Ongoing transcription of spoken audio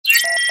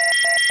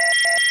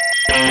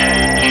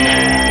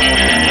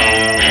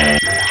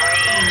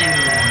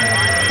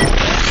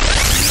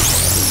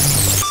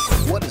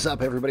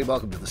up, everybody?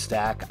 Welcome to The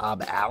Stack.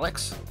 I'm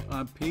Alex.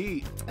 I'm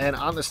Pete. And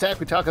on The Stack,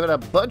 we talk about a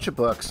bunch of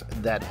books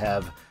that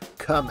have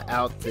come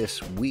out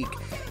this week.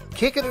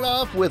 Kicking it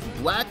off with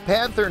Black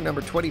Panther,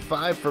 number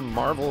 25 from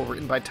Marvel,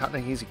 written by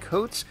Ta-Nehisi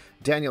Coates,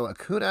 Daniel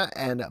Acuña,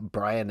 and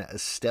Brian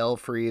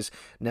Stelfreeze.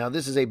 Now,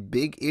 this is a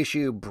big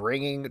issue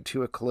bringing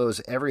to a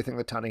close everything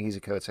that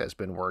Ta-Nehisi Coates has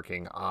been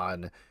working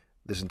on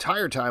this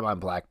entire time on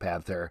Black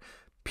Panther.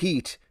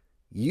 Pete,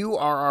 you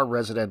are our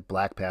resident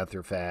Black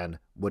Panther fan.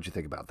 What'd you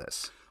think about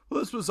this? Well,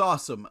 this was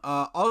awesome.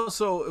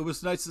 Also, it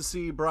was nice to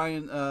see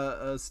Brian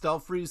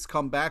Stelfreeze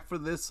come back for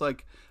this.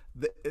 Like,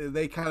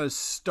 they kind of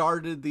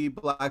started the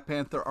Black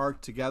Panther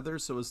arc together,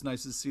 so it was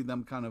nice to see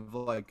them kind of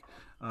like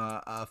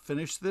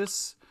finish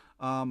this.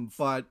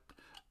 But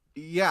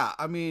yeah,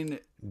 I mean,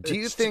 do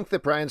you think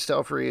that Brian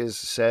Stelfreeze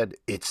said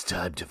it's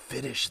time to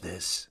finish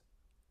this?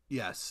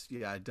 Yes,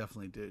 yeah, I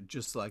definitely did,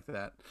 just like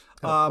that.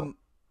 Cool.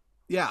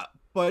 Yeah,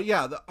 but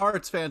yeah, the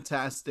art's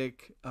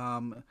fantastic.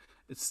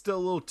 It's still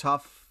a little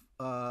tough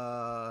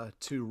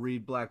to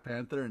read Black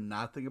Panther and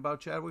not think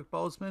about Chadwick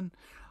Boseman.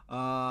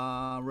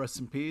 Rest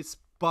in peace.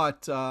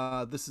 But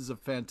this is a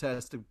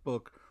fantastic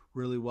book,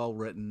 really well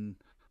written.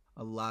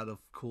 A lot of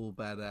cool,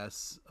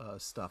 badass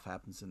stuff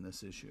happens in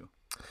this issue.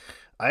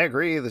 I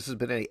agree. This has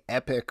been an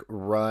epic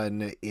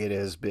run. It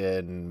has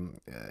been,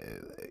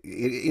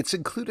 it's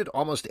included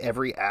almost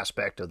every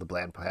aspect of the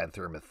Black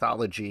Panther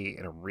mythology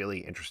in a really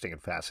interesting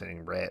and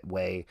fascinating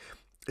way.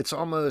 It's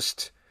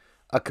almost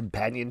a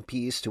companion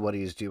piece to what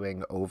he's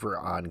doing over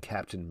on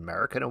Captain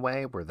America in a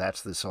way, where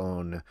that's this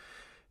own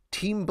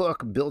team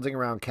book building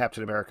around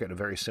Captain America in a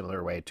very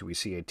similar way to we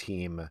see a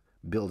team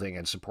building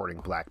and supporting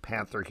Black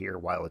Panther here,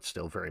 while it's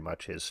still very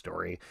much his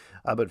story.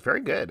 But very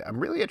good. I'm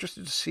really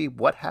interested to see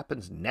what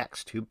happens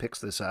next, who picks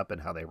this up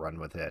and how they run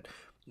with it.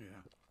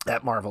 Yeah.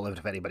 At Marvel,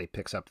 if anybody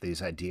picks up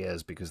these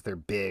ideas, because they're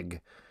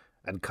big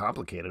and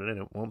complicated and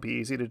it won't be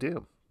easy to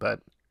do. But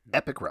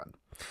epic run.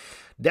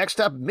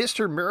 Next up,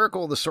 Mr.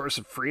 Miracle, The Source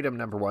of Freedom,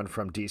 number 1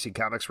 from DC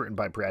Comics, written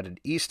by Brandon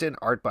Easton,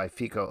 art by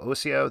Fico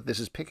Ossio. This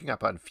is picking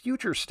up on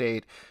Future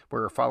State,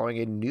 where we're following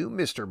a new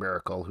Mr.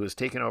 Miracle who has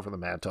taken over the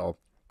mantle.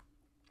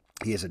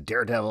 He is a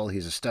daredevil,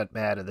 he's a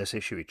stuntman. In this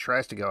issue, he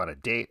tries to go on a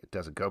date. It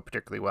doesn't go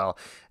particularly well,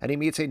 and he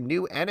meets a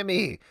new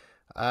enemy.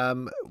 I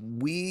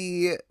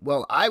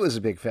was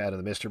a big fan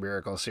of the Mr.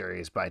 Miracle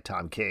series by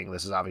Tom King.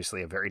 This is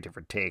obviously a very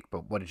different take,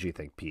 but what did you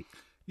think, Pete?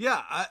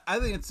 Yeah, I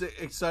think it's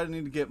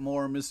exciting to get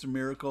more Mr.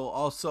 Miracle.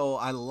 Also,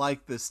 I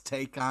like this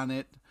take on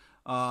it.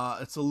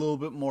 It's a little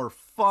bit more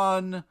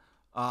fun.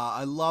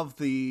 I love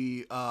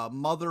the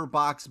mother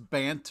box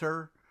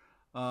banter.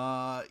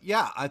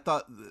 I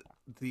thought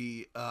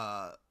the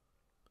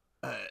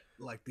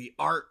like the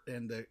art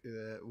and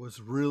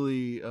was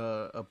really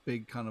a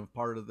big kind of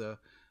part of the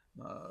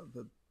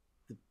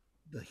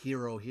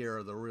hero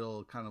here, the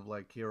real kind of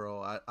like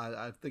hero.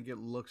 I think it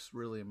looks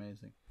really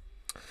amazing.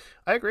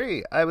 I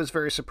agree. I was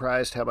very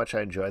surprised how much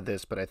I enjoyed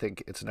this, but I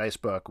think it's a nice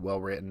book,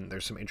 well written.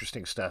 There's some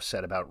interesting stuff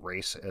said about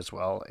race as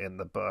well in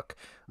the book,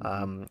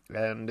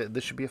 and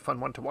this should be a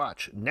fun one to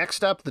watch.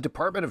 Next up, The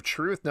Department of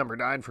Truth, number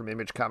 9 from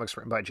Image Comics,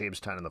 written by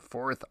James Tynion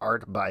IV,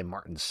 art by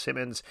Martin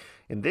Simmonds.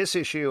 In this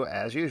issue,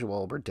 as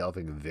usual, we're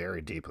delving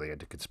very deeply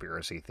into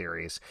conspiracy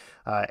theories,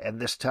 and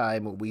this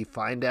time we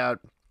find out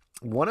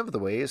one of the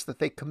ways that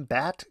they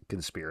combat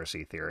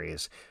conspiracy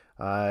theories.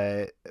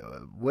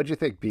 What'd you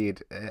think,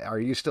 Pete? Are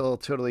you still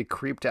totally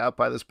creeped out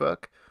by this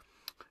book?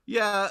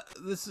 Yeah,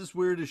 this is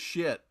weird as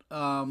shit.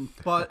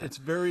 But it's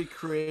very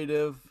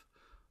creative,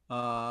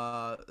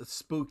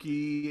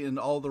 spooky in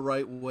all the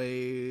right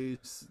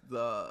ways.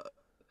 I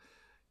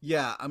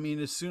mean,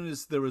 as soon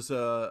as there was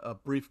a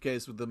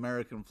briefcase with the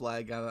American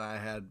flag on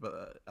it,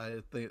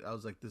 I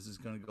was like, this is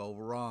gonna go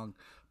wrong.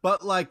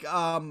 But like,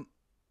 the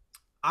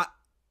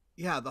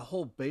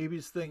whole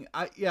babies thing.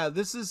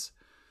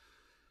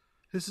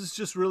 This is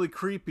just really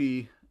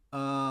creepy,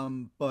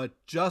 but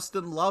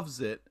Justin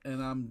loves it,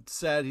 and I'm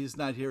sad he's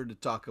not here to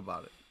talk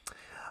about it.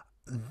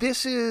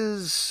 This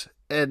is,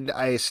 and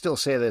I still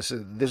say this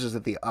is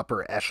at the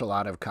upper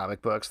echelon of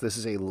comic books. This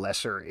is a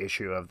lesser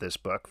issue of this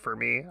book for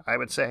me, I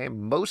would say,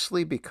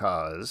 mostly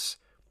because,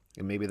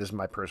 and maybe this is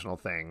my personal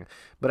thing,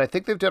 but I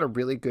think they've done a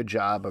really good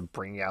job of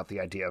bringing out the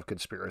idea of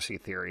conspiracy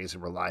theories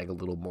and relying a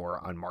little more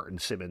on Martin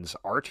Simmonds'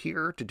 art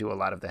here to do a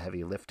lot of the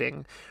heavy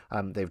lifting.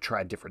 They've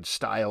tried different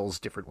styles,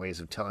 different ways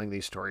of telling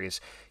these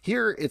stories.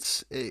 Here,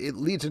 it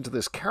leads into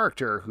this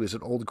character who is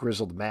an old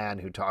grizzled man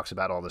who talks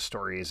about all the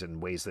stories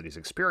and ways that he's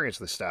experienced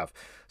this stuff.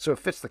 So it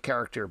fits the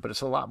character, but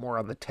it's a lot more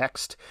on the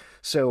text.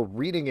 So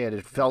reading it,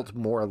 it felt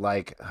more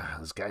like,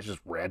 this guy's just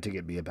ranting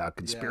at me about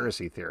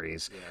conspiracy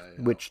theories,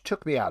 which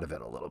took me out of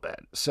it a little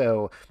bit.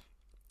 So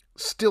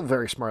still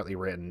very smartly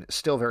written,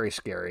 still very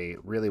scary,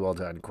 really well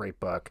done, great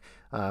book,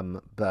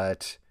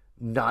 but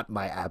not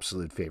my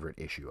absolute favorite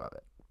issue of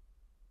it.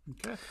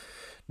 Okay.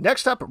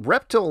 Next up,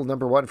 Reptil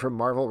 #1 from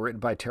Marvel, written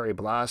by Terry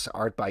Blas,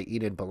 art by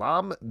Enid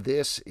Balám.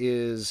 This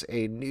is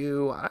a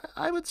new,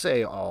 I would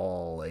say,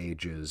 all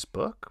ages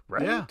book,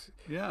 right? Yeah,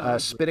 yeah.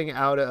 Spinning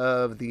out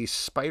of the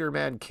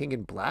Spider-Man King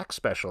in Black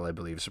special, I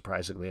believe,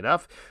 surprisingly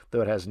enough,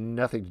 though it has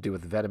nothing to do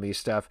with Venom-y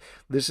stuff.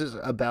 This is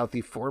about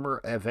the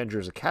former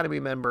Avengers Academy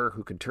member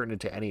who can turn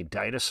into any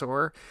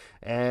dinosaur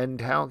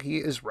and how he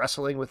is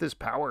wrestling with his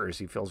powers.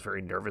 He feels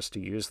very nervous to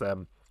use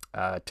them.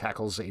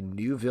 Tackles a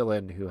new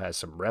villain who has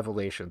some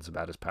revelations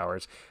about his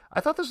powers. I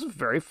thought this was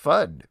very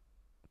fun.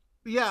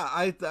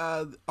 Yeah,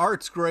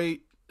 art's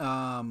great.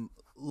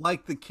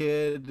 Like the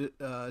kid,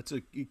 it's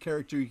a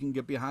character you can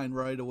get behind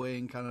right away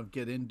and kind of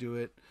get into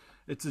it.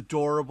 It's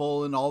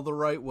adorable in all the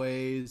right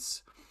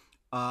ways.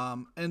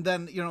 And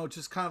then,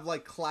 just kind of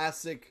like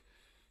classic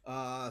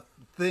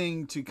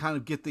thing to kind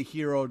of get the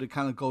hero to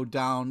kind of go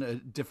down a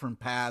different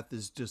path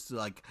is just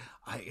like,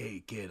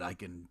 hey kid, I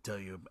can tell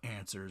you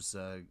answers.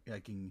 I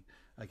can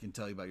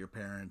tell you about your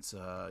parents.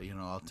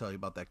 I'll tell you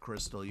about that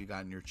crystal you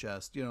got in your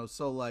chest.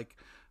 So like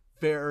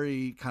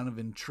very kind of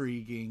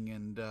intriguing,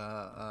 and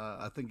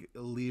I think it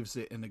leaves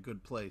it in a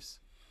good place.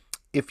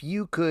 If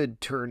you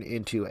could turn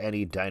into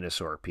any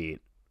dinosaur,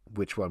 Pete,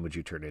 which one would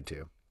you turn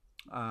into?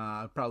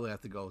 I'd probably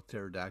have to go with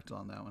pterodactyl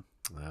on that one.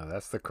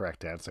 That's the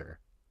correct answer.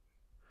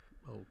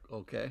 Oh,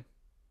 okay.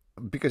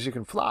 Because you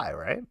can fly,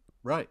 right?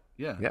 Right.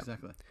 Yeah,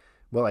 exactly.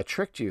 Well, I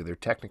tricked you. They're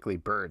technically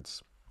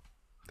birds.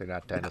 They're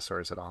not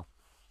dinosaurs at all.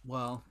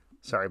 Well,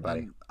 sorry,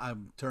 buddy.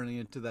 I'm turning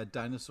into that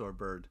dinosaur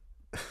bird.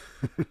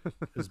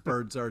 Because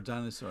birds are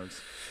dinosaurs.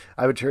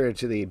 I would turn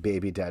into the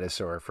baby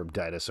dinosaur from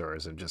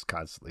Dinosaurs and just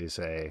constantly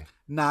say,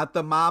 "Not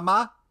the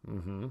mama."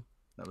 Mm-hmm.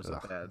 That was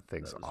a bad.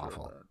 Thing's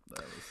awful. That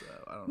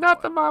was,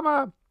 not the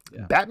mama.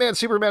 Yeah. Batman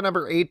Superman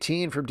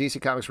 #18 from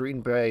DC Comics,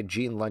 written by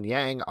Gene Luen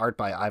Yang, art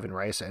by Ivan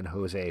Reis and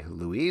Jose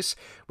Luis.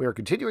 We are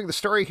continuing the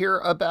story here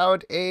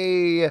about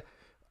a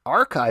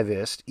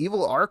archivist,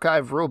 evil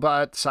archive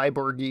robot,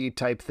 cyborgy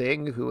type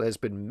thing who has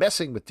been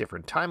messing with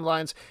different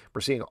timelines.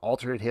 We're seeing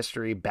alternate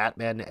history,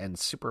 Batman and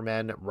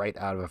Superman right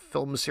out of a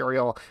film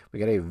serial. We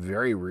get a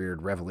very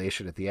weird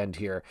revelation at the end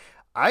here.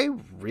 I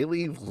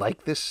really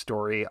like this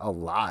story a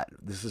lot.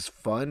 This is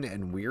fun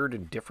and weird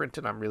and different,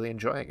 and I'm really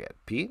enjoying it.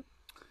 Pete?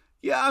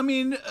 Yeah, I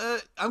mean,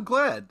 I'm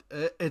glad.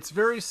 It's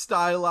very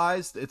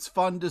stylized. It's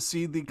fun to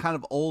see the kind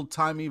of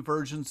old-timey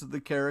versions of the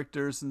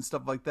characters and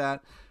stuff like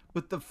that.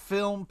 But the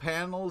film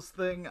panels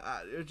thing,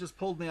 it just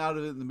pulled me out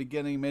of it in the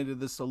beginning, made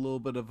this a little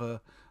bit of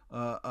a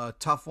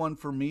tough one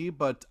for me.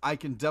 But I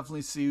can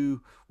definitely see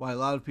why a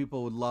lot of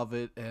people would love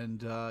it,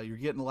 and you're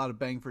getting a lot of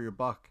bang for your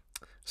buck.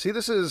 See,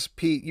 this is,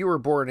 Pete, you were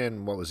born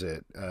in, what was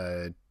it,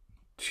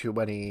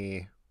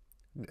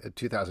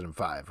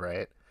 2005,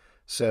 right?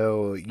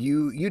 So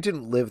you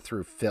didn't live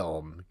through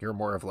film. You're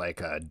more of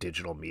like a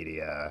digital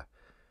media,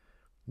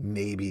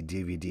 maybe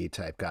DVD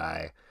type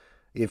guy.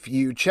 If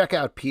you check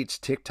out Pete's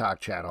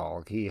TikTok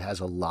channel, he has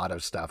a lot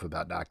of stuff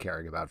about not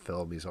caring about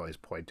film. He's always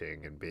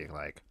pointing and being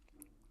like,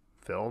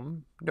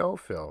 film? No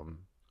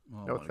film.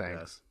 No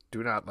thanks. God.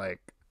 Do not like.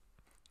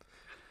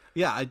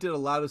 Yeah, I did a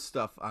lot of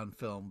stuff on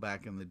film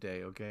back in the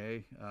day,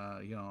 okay?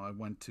 I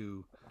went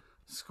to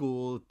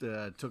school,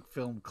 took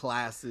film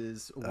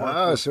classes.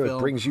 Oh, so it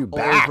brings you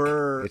back.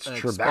 It's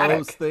traumatic.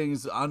 Exposed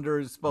things,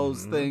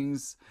 underexposed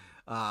things.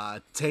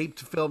 Taped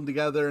film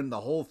together, and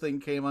the whole thing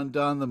came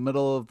undone in the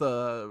middle of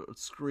the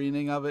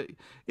screening of it.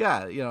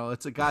 Yeah,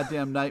 it's a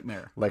goddamn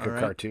nightmare. Like a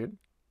cartoon?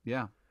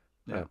 Yeah.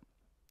 Just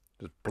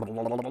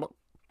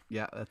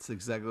yeah, that's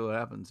exactly what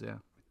happens, yeah.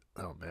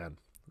 Oh, man.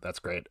 That's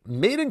great.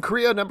 Made in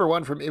Korea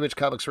 #1 from Image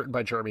Comics, written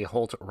by Jeremy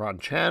Holt, Ron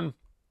Chan.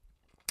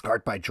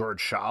 Art by George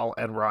Schall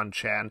and Ron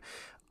Chan.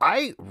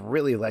 I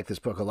really like this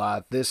book a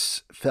lot.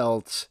 This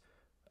felt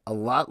a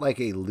lot like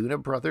a Luna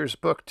Brothers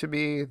book to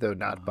me, though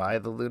not by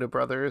the Luna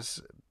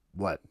Brothers.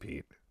 What,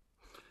 Pete?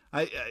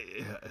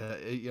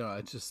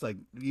 It's just like,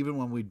 even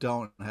when we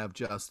don't have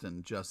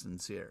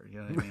Justin's here.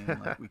 You know what I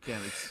mean? Like, we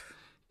can't.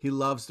 He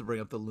loves to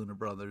bring up the Luna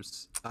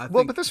Brothers.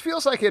 But this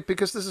feels like it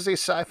because this is a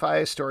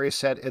sci-fi story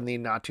set in the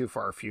not too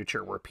far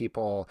future where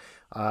people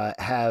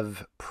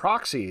have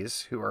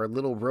proxies who are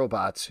little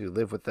robots who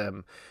live with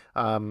them.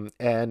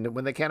 And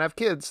when they can't have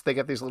kids, they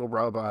get these little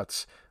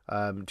robots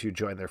to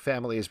join their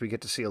families. We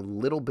get to see a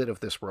little bit of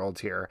this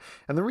world here.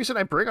 And the reason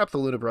I bring up the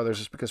Luna Brothers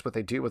is because what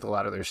they do with a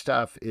lot of their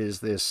stuff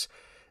is this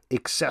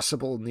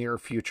accessible near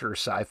future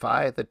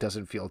sci-fi that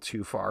doesn't feel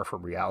too far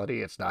from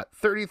reality. It's not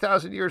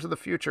 30,000 years in the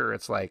future.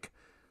 It's like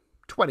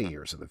 20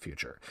 years in the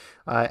future.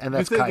 And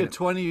that's you think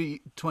kind in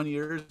 20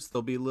 years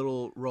there'll be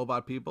little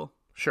robot people?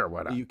 Sure,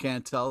 why not? You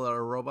can't tell that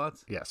are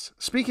robots? Yes.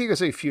 Speaking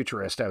as a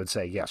futurist, I would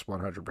say yes,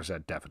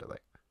 100% definitely.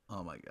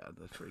 Oh my God,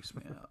 that freaks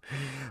me out.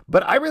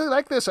 But I really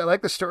like this. I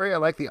like the story. I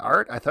like the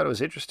art. I thought it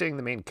was interesting.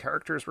 The main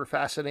characters were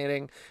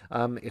fascinating.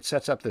 It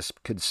sets up this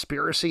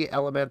conspiracy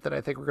element that I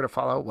think we're going to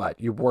follow. What?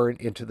 You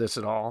weren't into this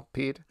at all,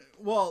 Pete?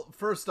 Well,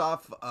 first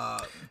off,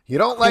 you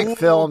don't like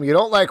film. You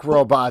don't like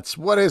robots.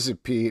 What is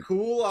it, Pete?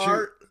 Cool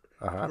art.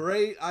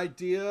 Great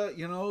idea.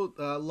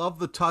 Love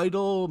the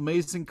title.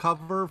 Amazing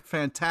cover.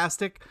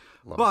 Fantastic.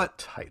 Love but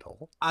the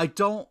title. I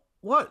don't.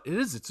 What it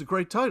is? It's a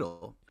great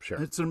title.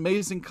 Sure. It's an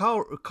amazing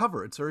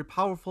cover. It's very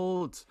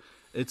powerful.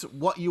 It's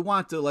what you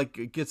want to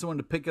like get someone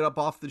to pick it up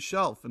off the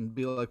shelf and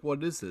be like,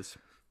 "What is this?"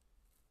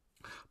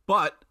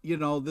 But,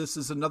 this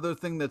is another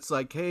thing that's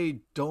like,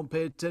 hey, don't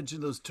pay attention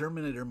to those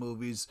Terminator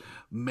movies.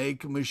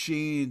 Make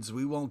machines.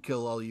 We won't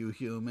kill all you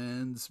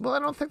humans. Well, I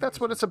don't think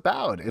that's what it's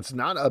about. It's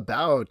not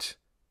about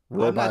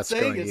robots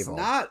going evil. I'm not saying it's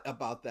not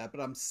about that,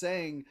 but I'm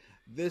saying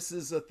this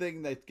is a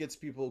thing that gets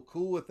people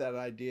cool with that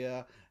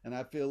idea. And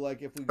I feel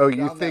like if we go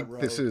down that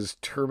road, this is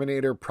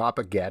Terminator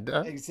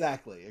propaganda?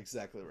 Exactly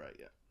right,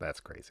 yeah. That's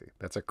crazy.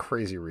 That's a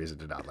crazy reason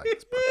to not like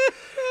this book.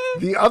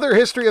 The Other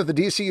History of the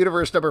DC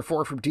Universe, number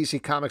 4 from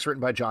DC Comics,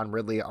 written by John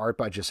Ridley, art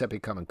by Giuseppe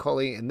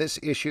Camuncoli. In this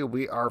issue,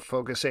 we are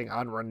focusing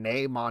on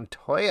Renee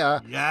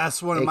Montoya.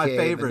 Yes, one of my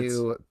favorites.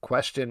 The new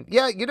Question.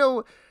 Yeah,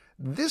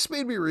 this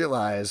made me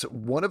realize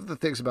one of the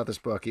things about this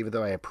book, even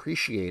though I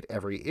appreciate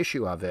every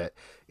issue of it,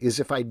 is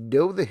if I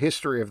know the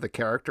history of the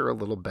character a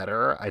little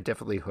better, I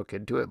definitely hook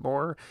into it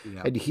more.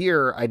 Yeah. And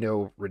here I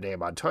know Renee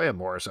Montoya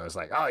more, so I was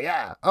like, oh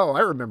yeah, oh,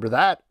 I remember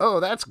that. Oh,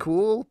 that's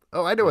cool.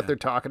 Oh, I know what they're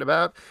talking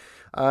about.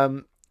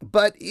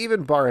 But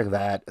even barring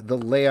that, the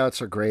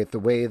layouts are great. The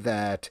way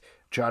that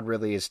John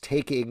Ridley is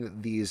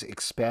taking these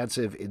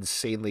expansive,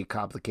 insanely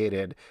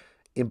complicated,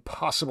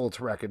 impossible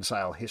to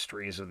reconcile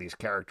histories of these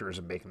characters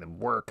and making them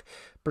work,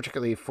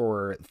 particularly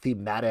for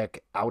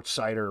thematic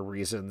outsider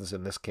reasons.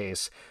 In this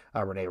case,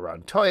 Renee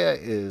Montoya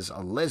is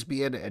a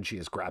lesbian, and she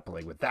is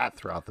grappling with that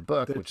throughout the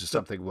book, which is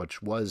something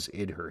which was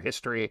in her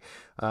history.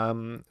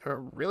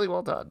 Really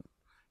well done.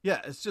 Yeah,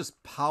 it's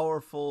just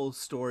powerful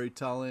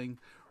storytelling,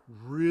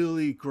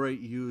 really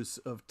great use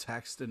of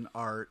text and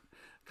art,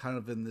 kind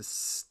of in this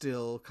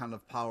still kind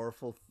of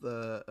powerful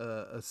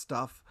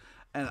stuff.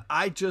 And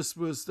I just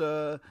was,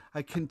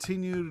 I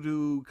continue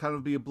to kind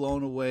of be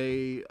blown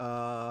away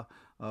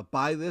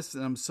by this.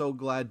 And I'm so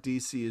glad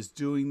DC is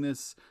doing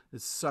this.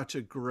 It's such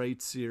a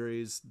great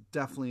series.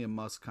 Definitely a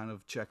must kind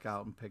of check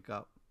out and pick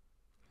up.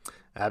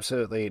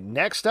 Absolutely.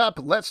 Next up,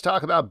 let's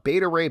talk about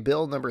Beta Ray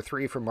Bill number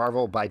 3 from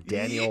Marvel by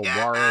Daniel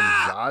Warren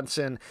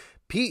Johnson.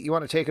 Pete, you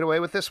want to take it away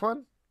with this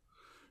one?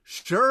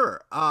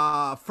 Sure.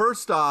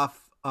 First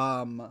off,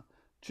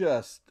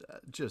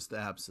 just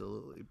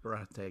absolutely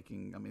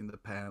breathtaking. I mean, the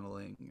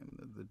paneling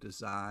and the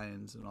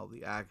designs and all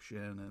the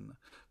action and the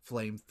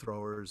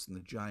flamethrowers and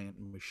the giant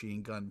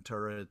machine gun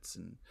turrets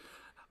and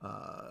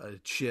a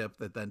ship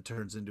that then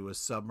turns into a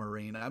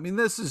submarine. I mean,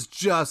 this is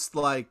just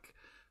like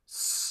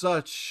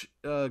such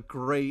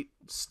great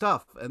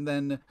stuff. And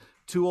then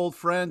two old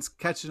friends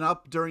catching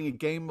up during a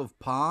game of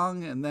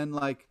Pong, and then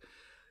like,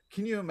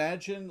 can you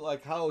imagine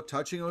like how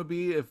touching it would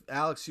be if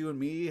Alex, you and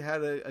me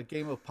had a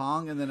game of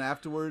Pong, and then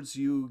afterwards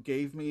you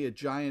gave me a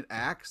giant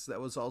axe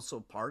that was also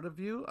part of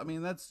you? I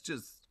mean, that's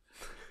just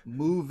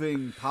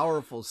moving,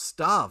 powerful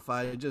stuff.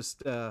 I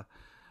just,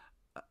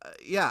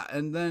 yeah.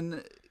 And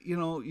then,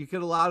 you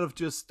get a lot of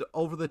just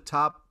over the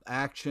top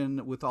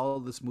action with all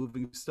of this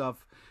moving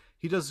stuff.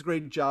 He does a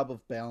great job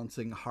of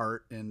balancing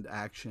heart and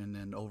action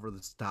and over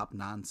the top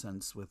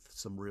nonsense with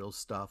some real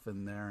stuff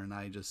in there. And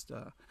I just,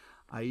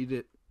 I eat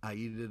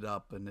it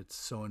up, and it's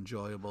so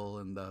enjoyable,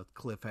 and the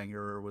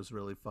cliffhanger was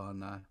really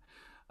fun.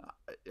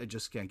 I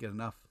just can't get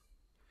enough.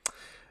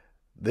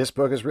 This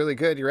book is really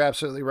good. You're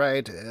absolutely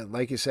right.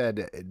 Like you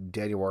said,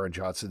 Daniel Warren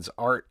Johnson's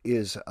art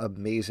is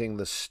amazing.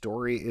 The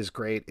story is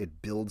great.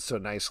 It builds so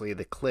nicely.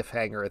 The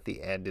cliffhanger at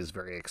the end is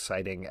very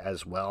exciting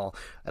as well.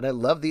 And I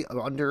love the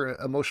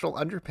emotional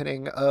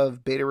underpinning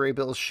of Beta Ray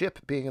Bill's ship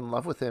being in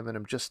love with him, and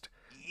I'm just...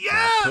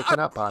 picking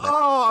up on it.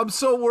 Oh, I'm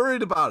so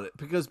worried about it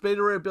because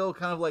Beta Ray Bill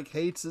kind of like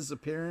hates his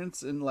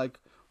appearance and like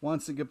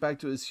wants to get back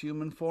to his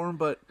human form,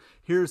 but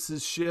here's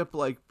his ship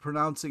like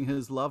pronouncing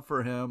his love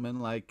for him,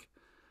 and like,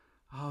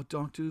 oh,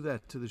 don't do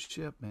that to the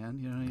ship, man.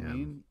 You know what I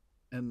mean?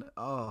 And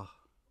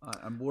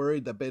I'm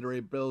worried that Beta Ray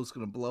Bill is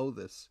going to blow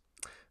this.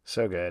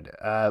 So good.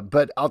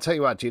 But I'll tell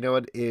you what, do you know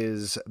what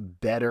is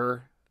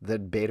better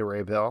than Beta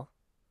Ray Bill?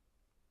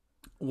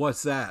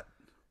 What's that?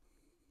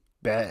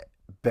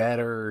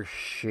 Better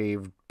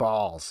shaved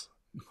balls.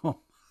 Oh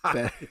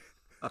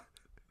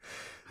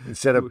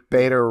Instead of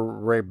Beta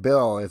Ray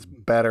Bill, it's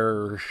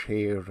better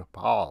shaved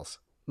balls.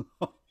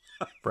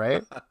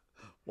 Right?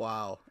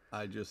 Wow.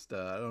 I just,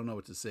 I don't know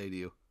what to say to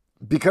you.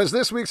 Because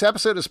this week's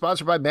episode is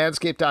sponsored by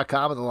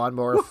Manscaped.com and the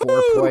Lawnmower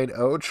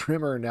 4.0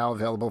 trimmer, now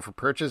available for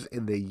purchase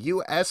in the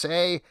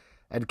USA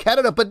and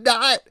Canada, but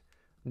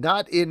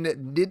not in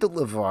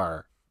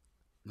Nidlevar.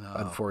 No.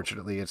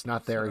 Unfortunately, it's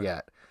not there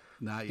yet.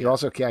 Not yet. You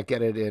also can't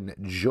get it in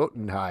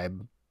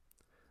Jotunheim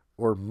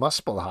or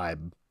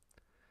Muspelheim.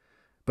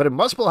 But in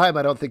Muspelheim,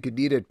 I don't think you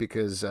need it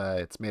because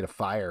it's made of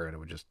fire and it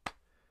would just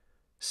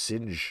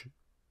singe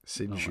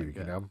you,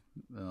 you know?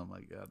 Oh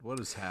my God. What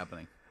is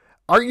happening?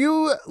 Are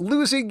you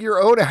losing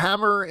your own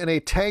hammer in a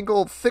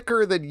tangle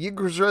thicker than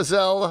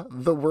Yggdrasil,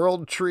 the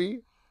world tree?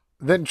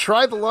 Then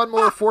try the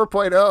Lawnmower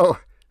 4.0,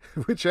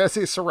 which has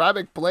a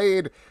ceramic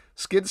blade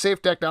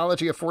Skin-safe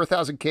technology, a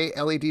 4000K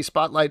LED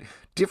spotlight,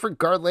 different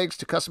guard legs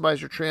to customize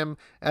your trim,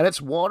 and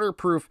it's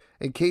waterproof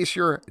in case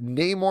you're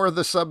Namor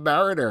the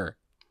Submariner.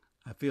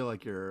 I feel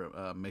like you're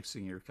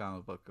mixing your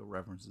comic book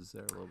references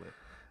there a little bit.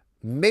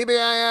 Maybe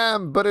I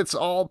am, but it's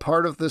all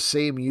part of the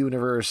same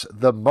universe,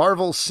 the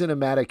Marvel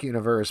Cinematic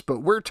Universe.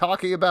 But we're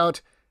talking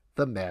about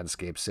the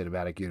Manscaped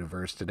Cinematic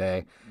Universe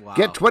today. Wow.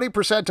 Get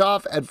 20%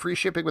 off and free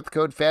shipping with the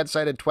code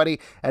FANSIDED20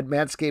 at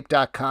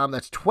manscaped.com.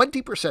 That's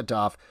 20%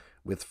 off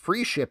with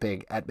free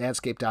shipping at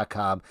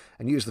manscaped.com,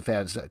 and use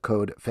the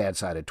code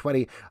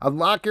FANSIDED20.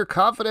 Unlock your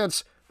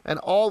confidence and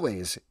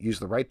always use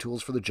the right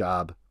tools for the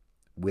job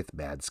with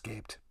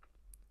Manscaped.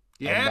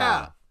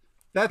 Yeah.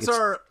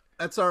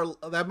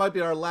 That might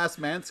be our last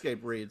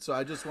Manscaped read. So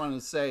I just wanted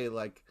to say,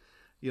 like,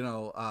 you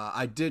know,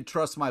 I did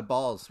trust my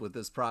balls with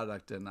this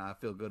product, and I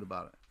feel good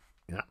about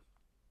it. Yeah.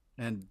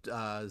 And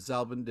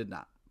Zalbin did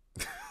not.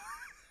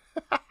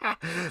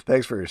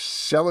 Thanks for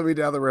selling me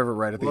down the river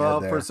right at the end there.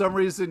 Well, for some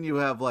reason, you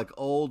have like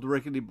old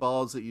rickety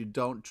balls that you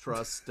don't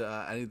trust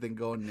anything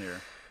going near.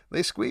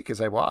 They squeak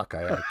as I walk.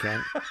 I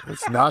can't.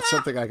 It's not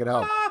something I can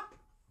help.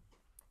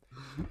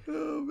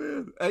 Oh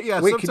man! Yeah.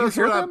 Wait, can you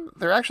hear them?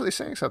 They're actually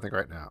saying something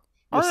right now.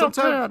 Yeah,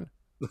 sometimes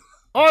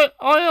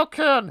I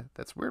can.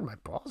 That's weird. My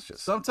balls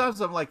just.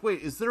 Sometimes I'm like,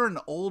 wait, is there an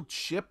old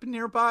ship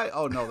nearby?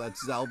 Oh no,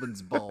 that's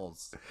Zalbin's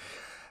balls.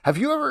 Have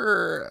you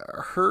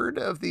ever heard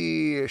of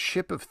the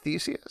ship of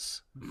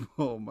Theseus?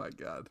 Oh my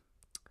god.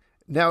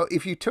 Now,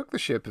 if you took the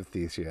ship of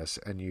Theseus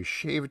and you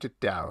shaved it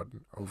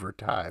down over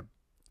time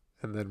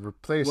and then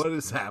replaced... What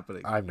is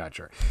happening? I'm not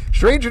sure.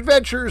 Strange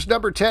Adventures,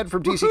 number 10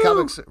 from DC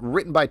Comics,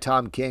 written by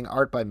Tom King,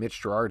 art by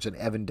Mitch Gerads and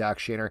Evan Doc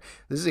Shaner.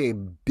 This is a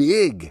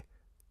big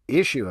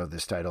issue of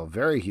this title,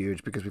 very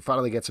huge, because we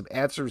finally get some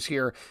answers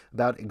here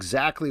about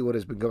exactly what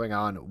has been going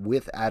on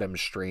with Adam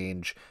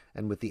Strange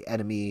and with the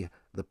enemy,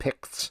 the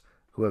Picts,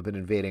 who have been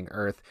invading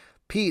Earth.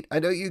 Pete, I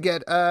know you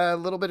get a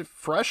little bit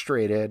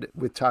frustrated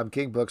with Tom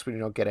King books when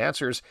you don't get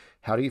answers.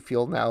 How do you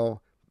feel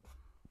now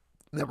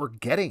that we're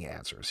getting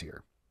answers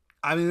here?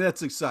 I mean,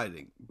 that's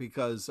exciting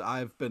because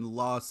I've been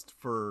lost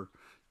for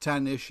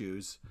 10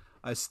 issues.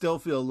 I still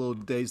feel a little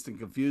dazed and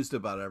confused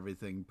about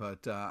everything,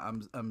 but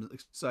I'm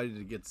excited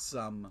to get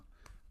some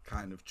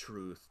kind of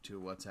truth to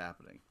what's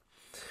happening.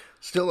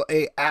 Still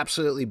a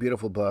absolutely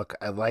beautiful book.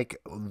 I like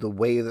the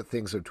way that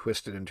things are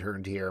twisted and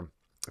turned here.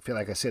 I feel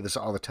like I say this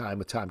all the time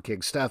with Tom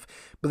King stuff,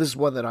 but this is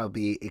one that I'll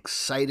be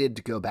excited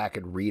to go back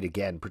and read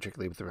again,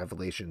 particularly with the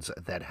revelations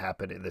that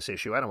happen in this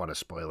issue. I don't want to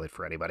spoil it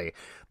for anybody,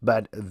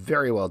 but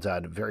very well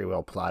done, very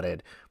well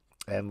plotted.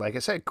 And like I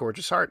said,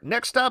 gorgeous art.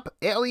 Next up,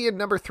 Alien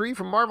number 3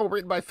 from Marvel,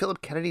 written by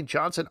Phillip Kennedy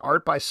Johnson,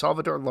 art by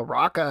Salvador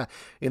Larroca.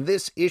 In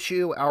this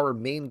issue, our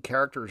main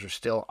characters are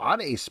still on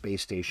a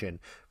space station,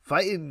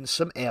 fighting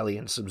some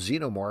aliens, some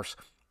xenomorphs.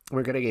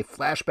 We're getting a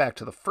flashback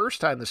to the first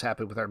time this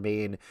happened with our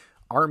main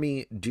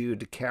army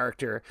dude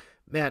character.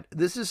 Man,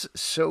 this is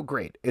so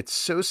great. It's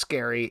so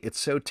scary. It's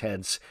so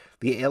tense.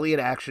 The alien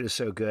action is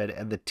so good.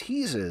 And the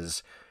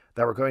teases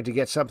that we're going to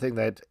get something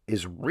that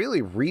is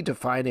really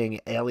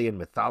redefining alien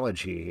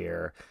mythology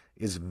here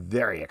is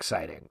very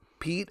exciting.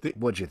 Pete,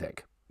 what'd you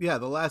think? Yeah,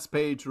 the last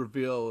page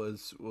reveal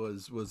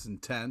was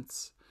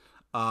intense.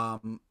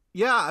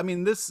 Yeah, I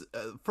mean, this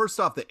first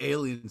off, the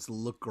aliens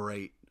look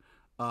great.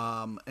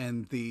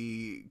 And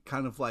the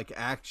kind of like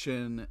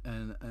action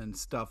and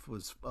stuff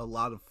was a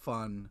lot of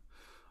fun.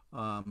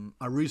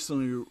 I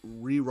recently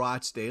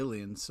rewatched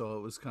Aliens, so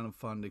it was kind of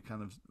fun to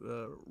kind of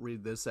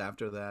read this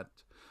after that.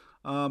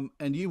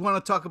 And you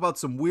want to talk about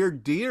some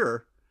weird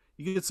deer?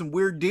 You can get some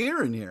weird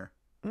deer in here.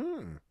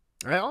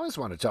 I always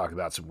want to talk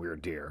about some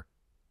weird deer.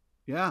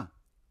 Yeah.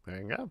 There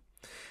you go.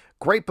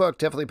 Great book.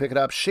 Definitely pick it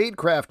up.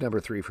 Shadecraft number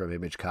 3 from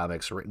Image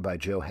Comics, written by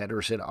Joe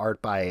Henderson,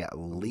 art by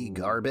Lee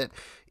Garbett.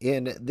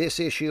 In this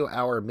issue,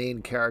 our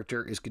main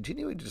character is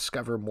continuing to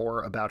discover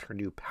more about her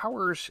new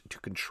powers to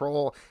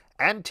control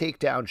and take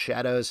down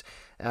shadows.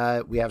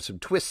 We have some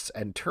twists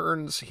and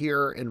turns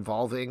here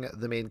involving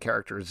the main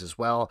characters as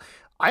well.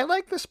 I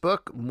like this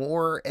book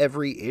more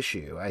every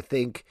issue. I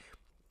think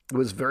it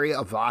was very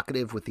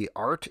evocative with the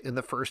art in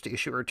the first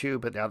issue or two,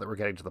 but now that we're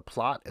getting to the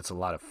plot, it's a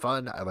lot of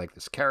fun. I like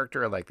this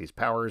character. I like these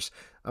powers.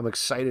 I'm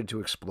excited to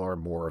explore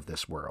more of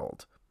this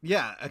world.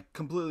 Yeah, I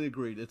completely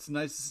agreed. It's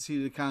nice to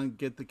see to kind of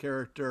get the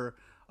character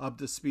up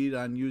to speed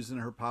on using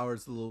her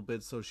powers a little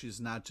bit so she's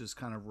not just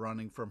kind of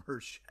running from her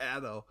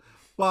shadow.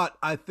 But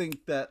I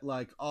think that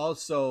like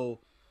also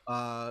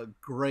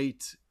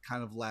great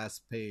kind of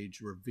last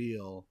page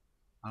reveal.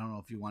 I don't know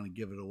if you want to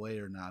give it away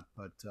or not,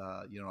 but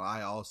you know,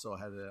 I also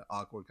had an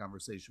awkward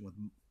conversation with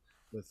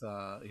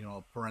you know,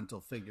 a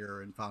parental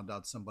figure and found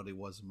out somebody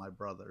wasn't my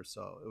brother,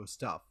 so it was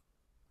tough.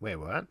 Wait,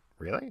 what?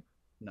 Really?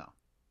 No.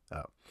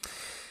 Oh.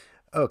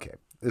 Okay.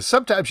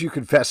 Sometimes you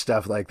confess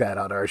stuff like that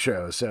on our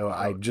show, so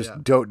I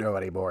just don't know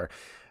anymore.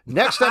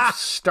 Next up,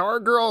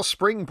 Stargirl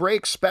Spring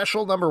Break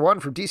Special number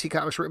 1 from DC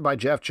Comics, written by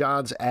Jeff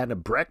Johns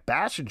and Brett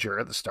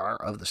Bassinger, the star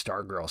of the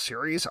Stargirl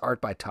series, art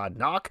by Todd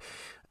Knock,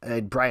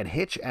 and Brian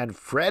Hitch and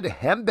Fred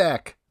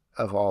Hembeck,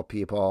 of all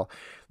people.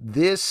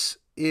 This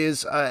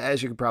is,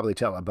 as you can probably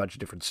tell, a bunch of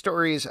different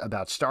stories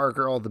about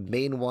Stargirl. The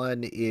main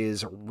one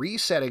is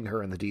resetting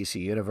her in the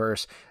DC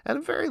universe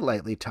and very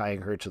lightly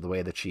tying her to the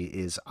way that she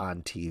is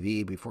on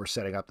TV before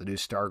setting up the new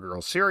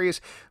Stargirl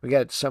series. We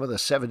get some of the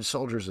Seven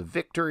Soldiers of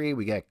Victory.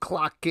 We get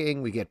Clock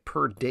King. We get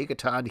Per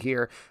Degaton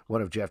here,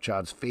 one of Jeff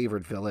John's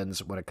favorite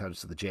villains when it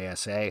comes to the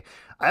JSA.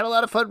 I had a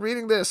lot of fun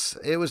reading this.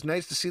 It was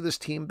nice to see this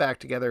team back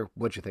together.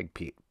 What'd you think,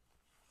 Pete?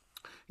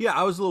 Yeah,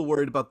 I was a little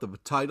worried about the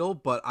title,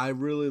 but I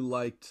really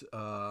liked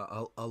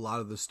a lot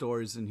of the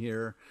stories in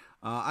here.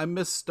 I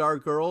missed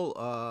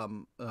Stargirl,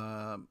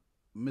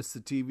 missed the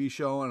TV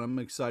show, and I'm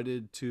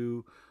excited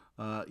to,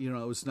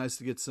 it was nice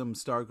to get some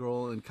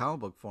Stargirl in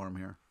comic book form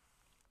here.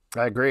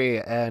 I agree,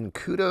 and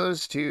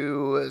kudos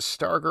to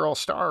Stargirl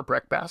star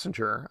Breck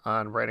Bassinger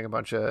on writing a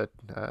bunch of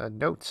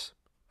notes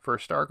for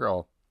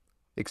Stargirl.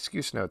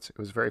 Excuse notes. It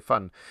was very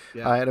fun.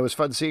 Yeah. And it was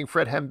fun seeing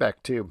Fred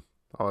Hembeck, too.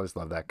 Always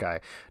love that guy.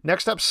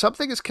 Next up,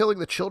 Something is Killing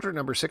the Children,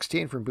 number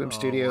 16 from Boom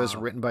Studios,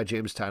 written by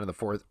James Tynion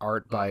IV,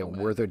 art by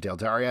Werther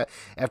Deldaria.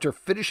 After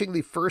finishing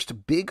the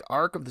first big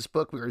arc of this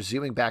book, we are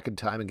zooming back in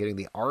time and getting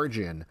the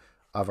origin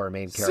of our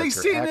main character.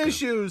 16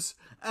 issues,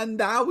 and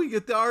now we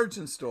get the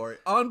origin story.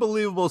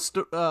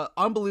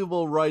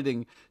 Unbelievable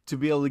writing to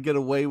be able to get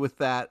away with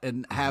that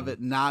and have it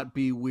not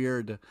be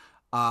weird.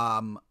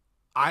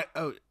 I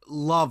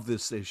love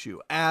this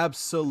issue.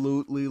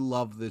 Absolutely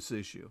love this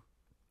issue.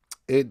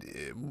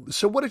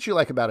 So what did you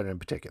like about it in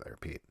particular,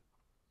 Pete?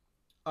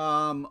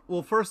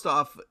 Well, first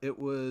off, it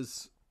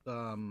was,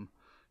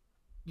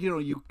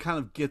 you kind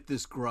of get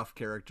this gruff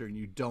character and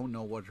you don't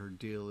know what her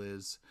deal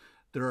is.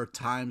 There are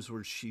times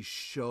where she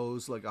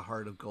shows like a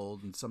heart of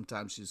gold and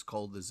sometimes she's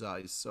cold as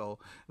ice. So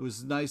it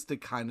was nice to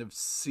kind of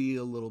see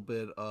a little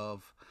bit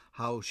of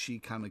how she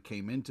kind of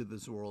came into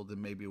this world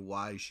and maybe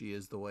why she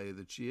is the way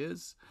that she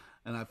is.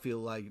 And I feel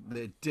like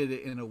they did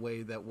it in a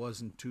way that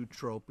wasn't too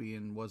tropey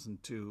and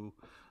wasn't too...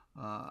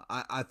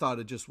 I thought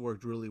it just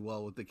worked really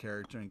well with the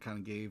character and kind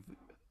of gave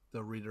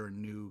the reader a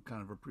new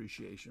kind of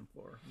appreciation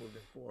for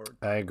moving forward.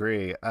 I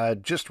agree.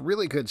 Just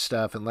really good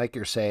stuff. And like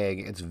you're saying,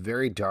 it's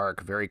very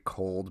dark, very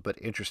cold,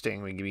 but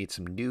interesting. We meet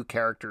some new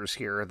characters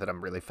here that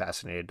I'm really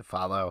fascinated to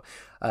follow.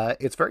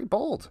 It's very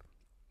bold.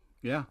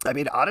 Yeah. I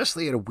mean,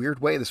 honestly, in a weird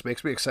way, this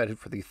makes me excited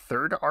for the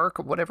third arc,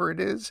 whatever it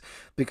is,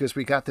 because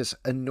we got this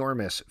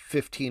enormous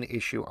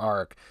 15-issue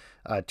arc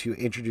to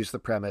introduce the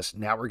premise.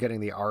 Now we're getting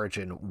the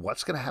origin.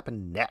 What's going to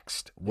happen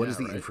next? What is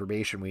the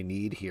information we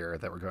need here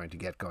that we're going to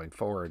get going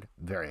forward?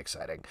 Very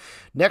exciting.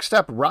 Next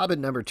up,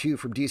 Robin number 2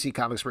 from DC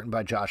Comics, written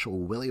by Joshua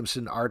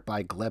Williamson, art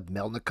by Gleb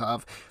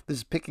Melnikov. This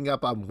is picking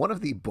up on one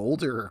of the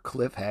bolder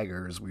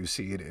cliffhangers we've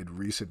seen in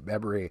recent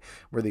memory,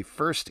 where the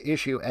first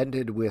issue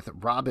ended with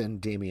Robin,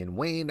 Damian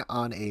Wayne,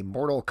 on a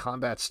Mortal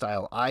Kombat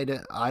style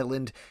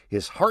island.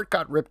 His heart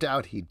got ripped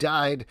out. He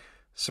died.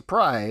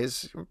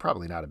 Surprise,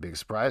 probably not a big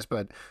surprise,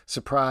 but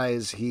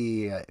surprise,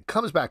 he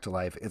comes back to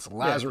life. It's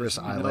Lazarus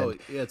Island.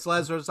 It's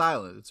Lazarus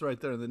Island. It's right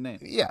there in the name.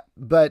 Yeah,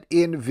 but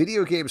in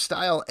video game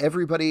style,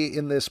 everybody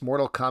in this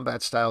Mortal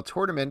Kombat style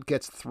tournament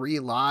gets 3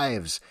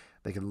 lives.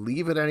 They can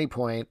leave at any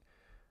point,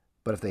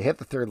 but if they hit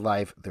the 3rd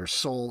life, their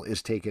soul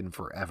is taken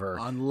forever.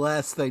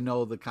 Unless they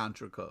know the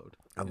Contra code.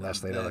 Unless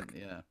they know.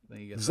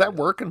 Does that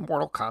work in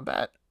Mortal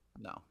Kombat?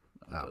 No,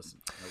 it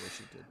doesn't. I wish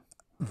it did.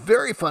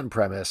 Very fun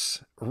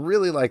premise.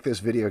 Really like this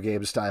video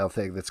game style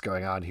thing that's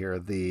going on here.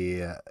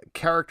 The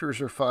characters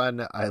are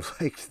fun. I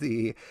liked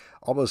the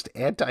almost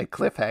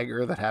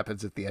anti-cliffhanger that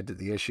happens at the end of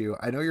the issue.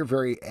 I know you're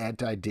very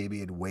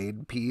anti-Damian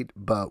Wayne, Pete,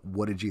 but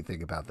what did you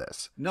think about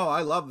this? No,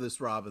 I love this,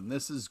 Robin.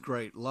 This is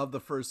great. Love the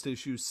first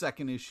issue.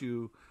 Second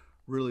issue,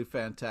 really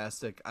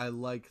fantastic. I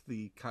like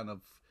the kind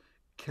of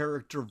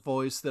character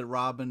voice that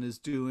Robin is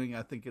doing.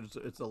 I think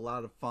it's a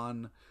lot of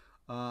fun.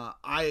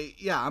 I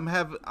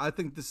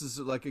think this is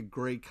like a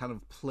great kind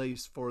of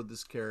place for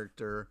this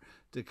character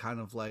to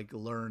kind of like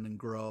learn and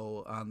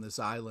grow on this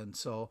island.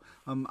 So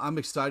I'm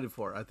excited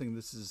for it. I think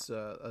this is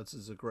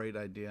a great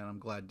idea, and I'm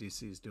glad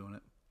DC is doing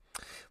it.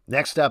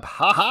 Next up,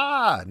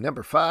 Haha,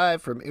 number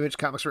 5 from Image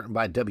Comics, written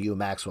by W.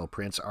 Maxwell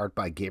Prince, art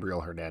by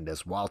Gabriel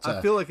Hernandez Walta.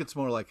 I feel like it's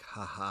more like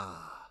haha.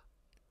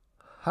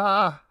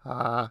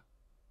 Ha.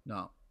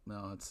 No,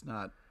 it's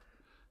not.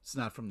 It's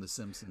not from The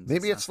Simpsons.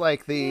 Maybe it's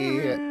like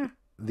the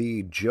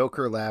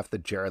Joker laugh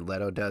that Jared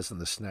Leto does in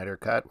the Snyder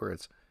Cut, where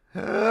it's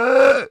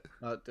oh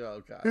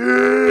god,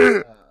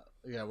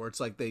 where it's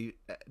like they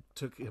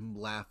took him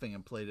laughing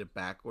and played it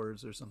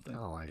backwards or something. I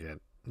don't like it.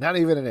 Not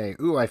even in a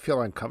I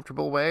feel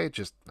uncomfortable way.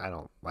 Just I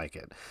don't like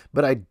it.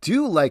 But I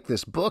do like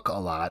this book a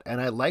lot, and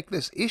I like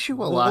this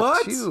issue a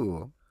lot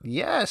too.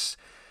 Yes.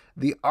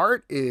 The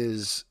art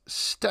is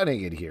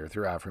stunning in here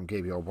throughout from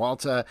Gabriel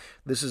Walta.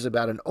 This is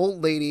about an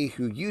old lady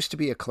who used to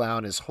be a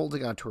clown, is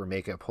holding on to her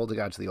makeup, holding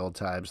on to the old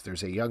times.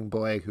 There's a young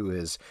boy who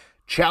is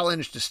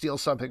challenged to steal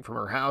something from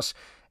her house,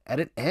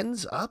 and it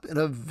ends up in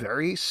a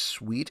very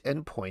sweet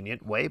and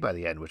poignant way by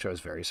the end, which I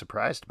was very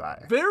surprised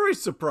by. Very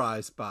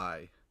surprised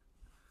by.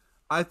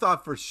 I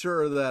thought for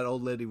sure that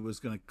old lady was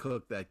going to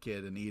cook that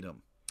kid and eat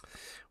him.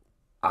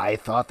 I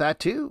thought that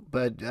too,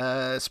 but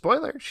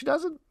spoiler, she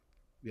doesn't.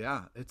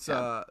 Yeah, it's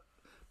Yeah.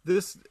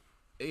 this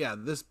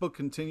this book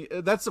continue.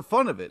 That's the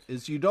fun of it,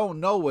 is you don't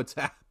know what's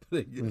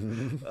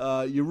happening.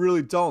 Mhm. You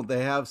really don't.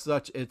 They have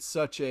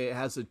it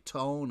has a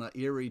tone, a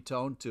eerie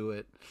tone to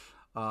it.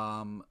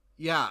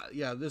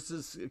 This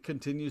is it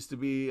continues to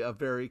be a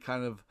very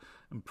kind of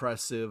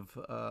impressive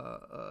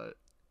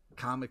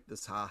comic.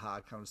 This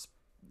haha kind of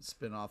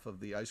spin off of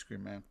the Ice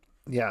Cream Man.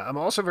 Yeah, I'm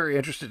also very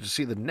interested to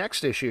see the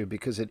next issue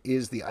because it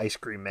is the Ice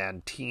Cream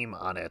Man team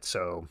on it.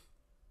 So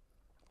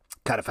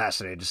kind of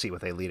fascinated to see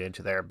what they lead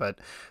into there. But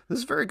this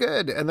is very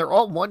good. And they're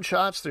all one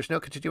shots. There's no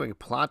continuing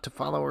plot to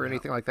follow or Yeah.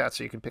 anything like that.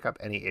 So you can pick up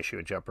any issue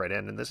and jump right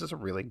in. And this is a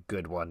really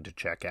good one to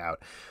check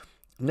out.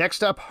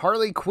 Next up,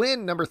 Harley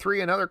Quinn,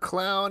 #3, another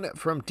clown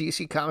from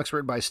DC Comics,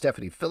 written by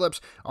Stephanie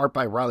Phillips, art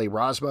by Riley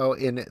Rosmo.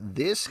 In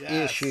this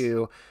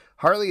issue,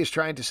 Harley is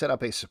trying to set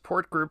up a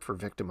support group for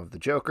Victim of the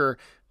Joker.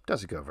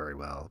 Doesn't go very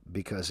well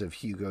because of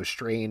Hugo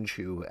Strange,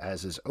 who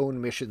has his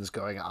own missions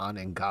going on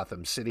in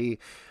Gotham City.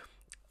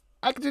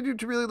 I continue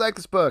to really like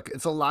this book.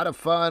 It's a lot of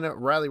fun.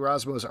 Riley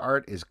Rosmo's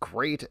art is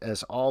great,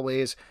 as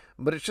always,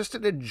 but it's just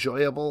an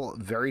enjoyable,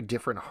 very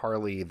different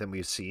Harley than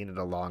we've seen in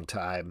a long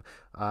time.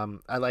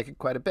 I like it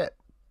quite a bit.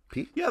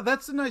 Pete? Yeah,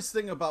 that's the nice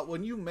thing about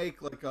when you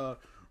make like a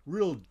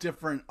real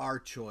different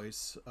art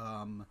choice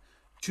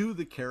to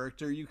the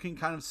character. You can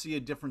kind of see a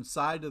different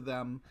side of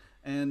them,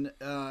 and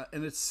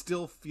it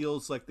still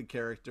feels like the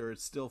character. It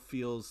still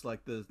feels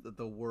like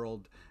the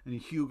world. And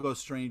Hugo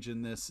Strange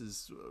in this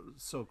is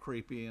so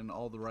creepy in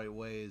all the right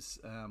ways.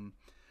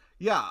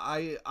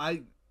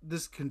 I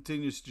this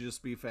continues to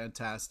just be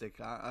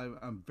fantastic.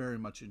 I'm very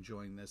much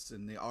enjoying this,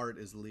 and the art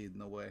is leading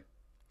the way.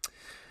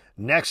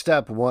 Next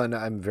up, one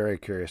I'm very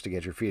curious to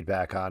get your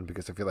feedback on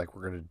because I feel like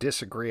we're going to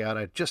disagree on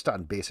it just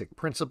on basic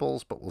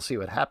principles, but we'll see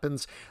what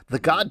happens. The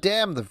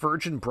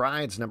Virgin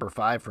Brides,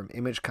 #5 from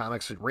Image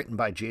Comics, written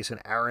by Jason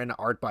Aaron,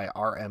 art by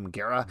R.M.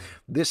 Guerra.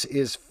 This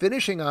is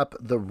finishing up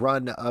the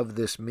run of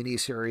this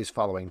miniseries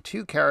following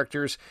two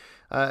characters.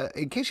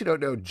 In case you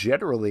don't know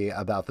generally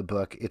about the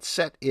book, it's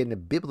set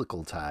in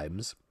biblical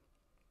times,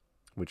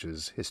 which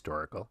is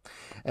historical.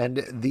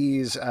 And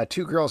these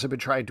two girls have been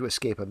trying to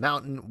escape a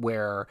mountain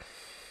where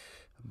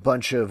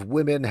bunch of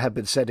women have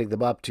been setting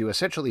them up to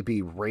essentially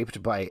be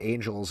raped by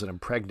angels and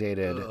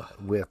impregnated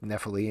with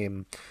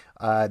Nephilim.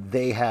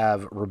 They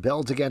have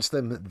rebelled against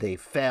them. They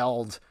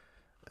failed.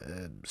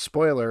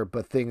 Spoiler,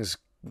 but things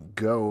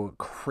go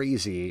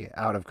crazy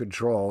out of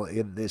control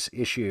in this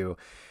issue.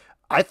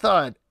 I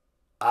thought,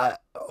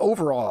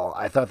 overall,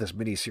 I thought this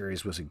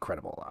miniseries was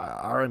incredible.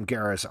 R.M.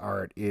 Guerra's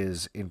art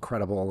is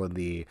incredible, and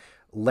the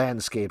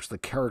landscapes, the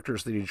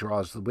characters that he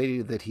draws, the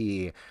way that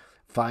he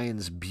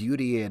finds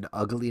beauty in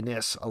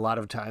ugliness a lot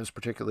of times,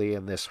 particularly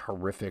in this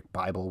horrific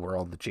Bible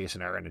world that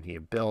Jason Aaron and he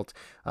have built,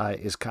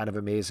 is kind of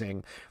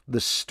amazing.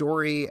 The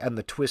story and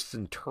the twists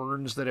and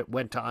turns that it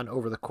went on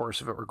over the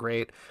course of it were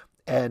great.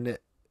 And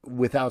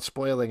without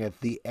spoiling it,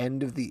 the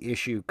end of the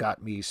issue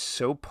got me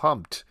so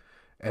pumped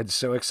and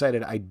so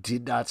excited. I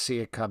did not see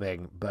it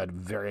coming, but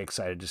very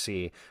excited to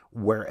see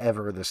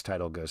wherever this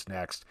title goes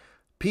next.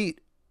 Pete,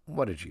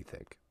 what did you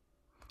think?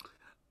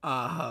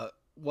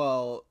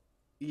 Well,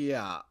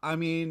 yeah, I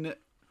mean,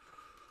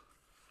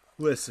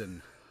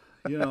 listen,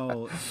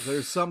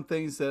 there's some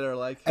things that are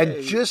like, hey.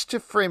 And just to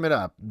frame it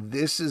up,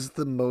 this is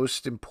the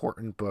most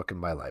important book in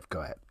my life.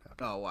 Go ahead.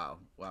 Okay. Oh,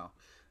 wow.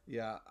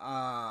 Yeah.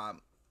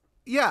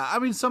 I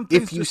mean, some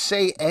things. If you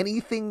say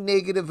anything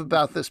negative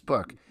about this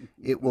book,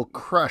 it will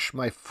crush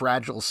my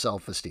fragile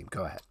self-esteem.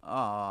 Go ahead. Oh,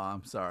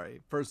 I'm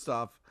sorry. First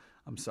off,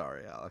 I'm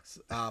sorry, Alex.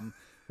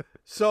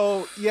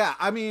 So yeah,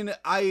 I mean,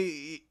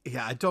 I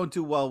don't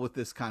do well with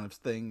this kind of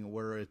thing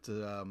where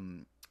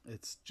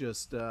it's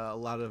just a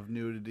lot of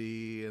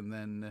nudity, and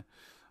then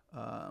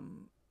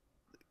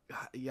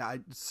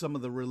some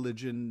of the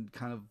religion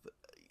kind of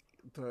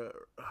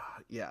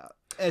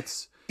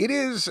It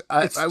is.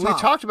 We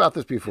talked about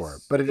this before,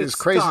 but it is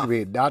crazy to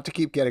me, not to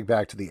keep getting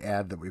back to the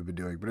ad that we've been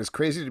doing, but it's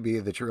crazy to me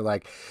that you were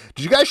like,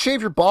 "Did you guys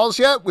shave your balls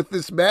yet with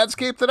this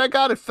Manscaped that I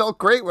got? It felt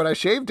great when I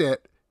shaved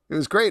it. It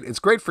was great. It's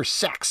great for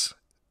sex."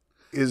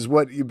 Is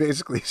what you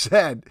basically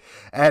said.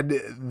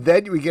 And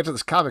then we get to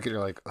this comic and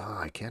you're like, oh,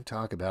 I can't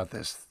talk about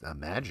this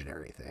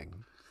imaginary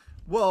thing.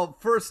 Well,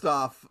 first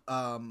off,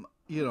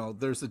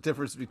 there's a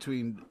difference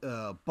between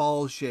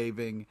ball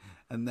shaving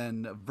and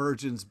then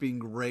virgins being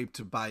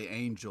raped by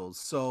angels.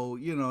 So,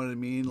 you know what I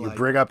mean? You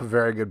bring up a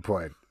very good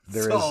point.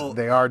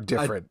 They are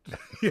different.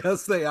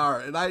 Yes, they are.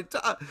 And I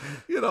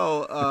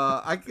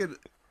could,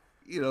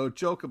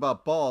 joke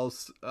about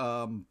balls.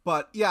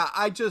 But yeah,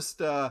 I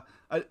just,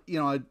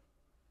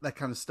 that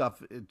kind of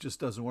stuff, it just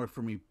doesn't work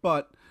for me.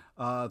 But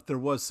there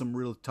was some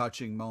real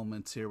touching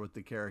moments here with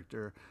the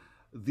character.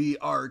 The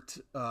art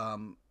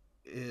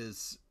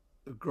is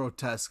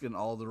grotesque in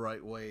all the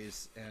right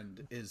ways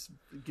and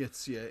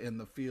gets you in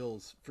the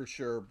feels for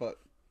sure. But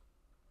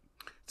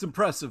it's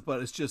impressive,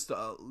 but it's just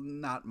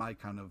not my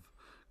kind of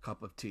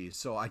cup of tea.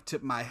 So I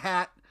tip my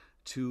hat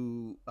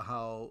to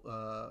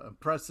how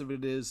impressive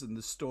it is in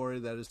the story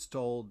that is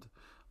told.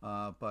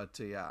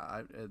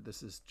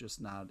 This is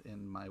just not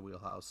in my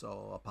wheelhouse,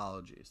 so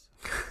apologies.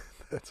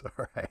 That's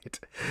all right.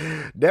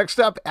 Next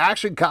up,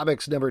 Action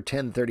Comics number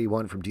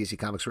 1031 from DC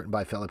Comics, written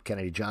by Phillip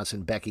Kennedy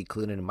Johnson, Becky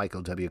Cloonan, and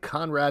Michael W.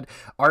 Conrad.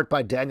 Art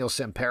by Daniel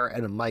Semper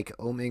and Mike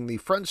Oming. The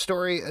front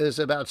story is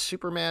about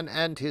Superman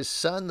and his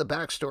son. The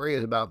backstory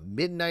is about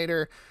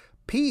Midnighter.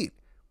 Pete,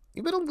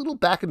 you've been a little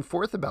back and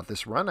forth about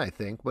this run, I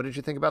think. What did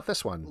you think about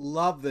this one?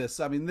 Love this.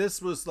 I mean,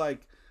 this was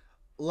like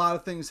a lot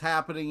of things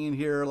happening in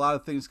here, a lot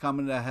of things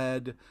coming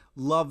ahead.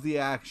 Love the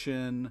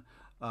action.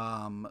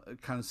 Kind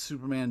of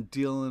Superman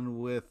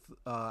dealing with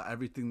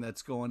everything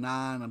that's going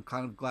on. I'm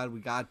kind of glad we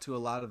got to a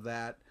lot of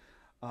that.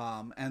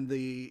 And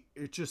the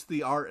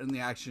art and the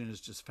action is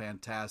just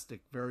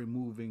fantastic. Very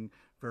moving,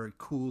 very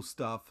cool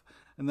stuff.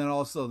 And then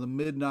also the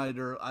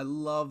Midnighter. I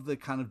love the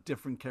kind of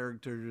different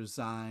character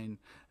design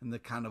and the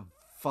kind of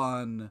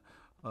fun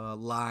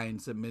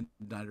lines that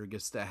Midnighter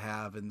gets to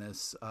have in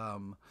this. I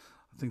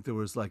think there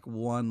was like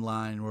one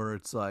line where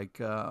it's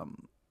like,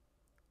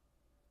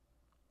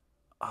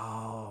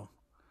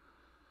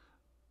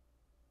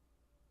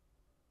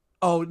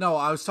 Oh no,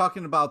 I was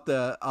talking about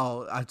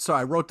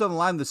I wrote down the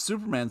line that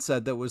Superman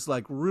said that was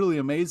like really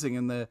amazing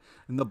in the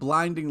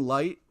blinding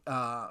light,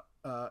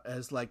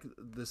 as like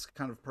this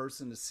kind of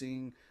person is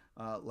seeing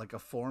like a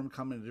form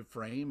come into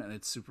frame, and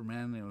it's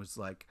Superman, and it was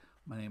like,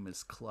 my name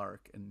is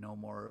Clark and no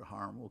more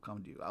harm will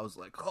come to you. I was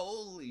like,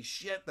 holy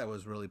shit, that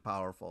was really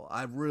powerful.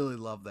 I really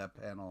love that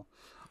panel.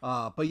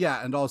 But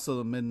yeah, and also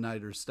the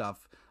Midnighter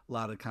stuff, a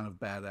lot of kind of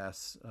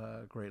badass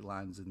great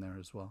lines in there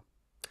as well.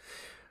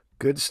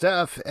 Good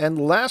stuff. And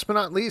last but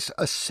not least,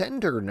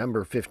 Ascender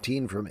number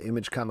 15 from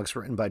Image Comics,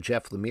 written by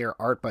Jeff Lemire,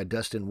 art by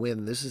Dustin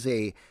Nguyen. This is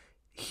a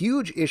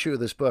huge issue of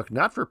this book,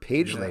 not for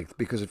page length,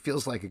 because it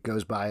feels like it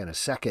goes by in a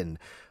second,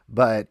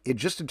 but it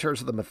just in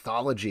terms of the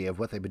mythology of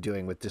what they've been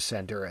doing with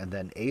Descender and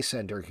then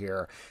Ascender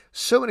here.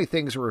 So many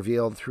things are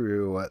revealed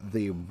through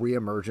the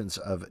reemergence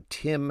of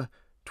Tim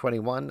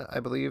 21, I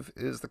believe,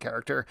 is the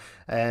character.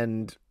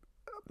 And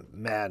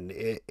man,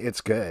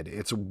 it's good.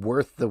 It's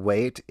worth the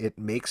wait. It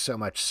makes so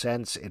much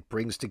sense. It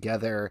brings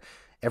together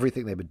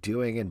everything they've been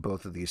doing in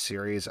both of these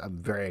series.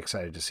 I'm very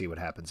excited to see what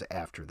happens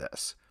after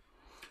this.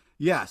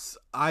 Yes,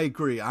 I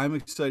agree. I'm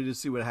excited to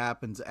see what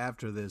happens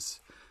after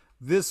this.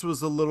 This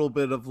was a little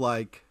bit of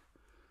like,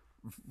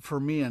 for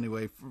me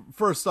anyway,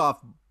 first off,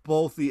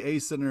 both the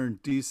Ascender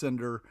and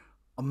Descender,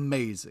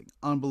 amazing,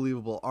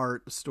 unbelievable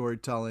art,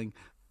 storytelling.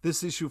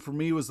 This issue for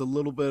me was a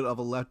little bit of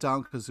a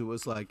letdown because it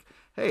was like,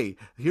 hey,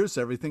 here's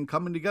everything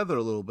coming together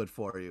a little bit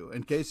for you.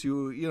 In case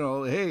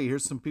hey,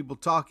 here's some people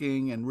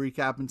talking and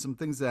recapping some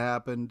things that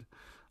happened.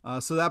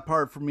 So that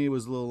part for me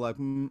was a little like,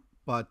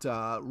 but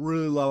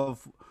really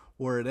love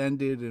where it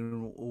ended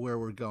and where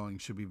we're going.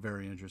 Should be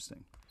very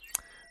interesting.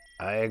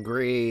 I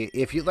agree.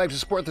 If you'd like to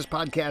support this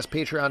podcast,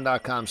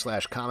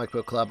 patreon.com/Comic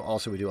Book Club.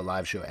 Also, we do a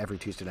live show every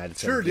Tuesday night at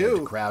 7 p.m.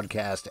 to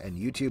Crowdcast and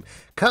YouTube.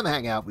 Come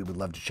hang out. We would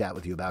love to chat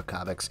with you about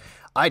comics.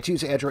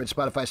 iTunes, Android,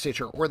 Spotify,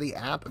 Stitcher, or the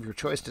app of your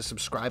choice to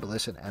subscribe,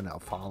 listen, and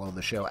follow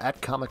the show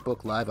at Comic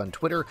Book Live on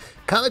Twitter.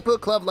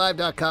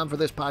 comicbookclublive.com for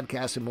this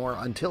podcast and more.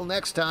 Until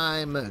next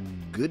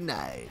time, good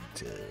night.